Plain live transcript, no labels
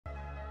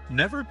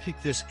Never pick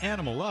this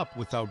animal up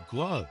without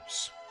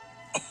gloves.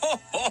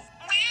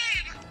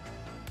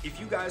 If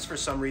you guys for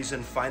some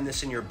reason find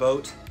this in your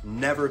boat,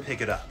 never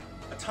pick it up.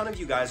 A ton of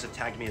you guys have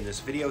tagged me in this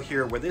video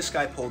here where this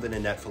guy pulled in a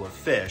net full of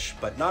fish,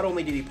 but not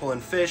only did he pull in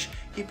fish,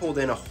 he pulled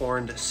in a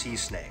horned sea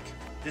snake.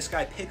 This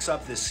guy picks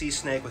up this sea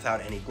snake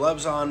without any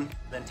gloves on,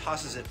 then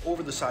tosses it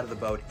over the side of the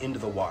boat into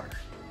the water.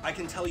 I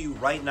can tell you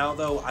right now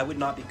though, I would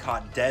not be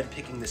caught dead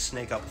picking this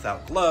snake up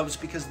without gloves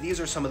because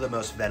these are some of the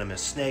most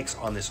venomous snakes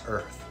on this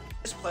earth.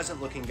 This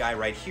pleasant looking guy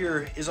right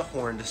here is a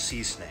horned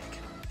sea snake.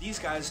 These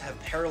guys have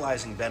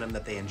paralyzing venom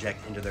that they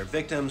inject into their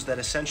victims that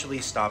essentially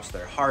stops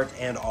their heart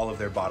and all of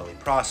their bodily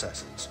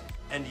processes.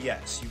 And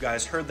yes, you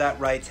guys heard that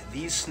right,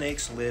 these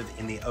snakes live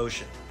in the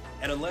ocean.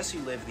 And unless you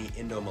live in the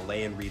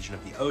Indo-Malayan region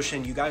of the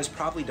ocean, you guys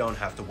probably don't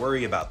have to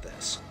worry about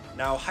this.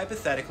 Now,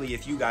 hypothetically,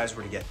 if you guys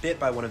were to get bit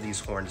by one of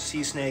these horned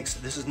sea snakes,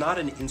 this is not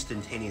an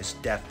instantaneous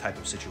death type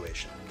of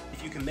situation.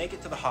 If you can make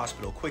it to the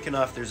hospital quick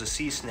enough, there's a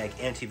sea snake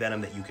antivenom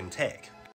that you can take.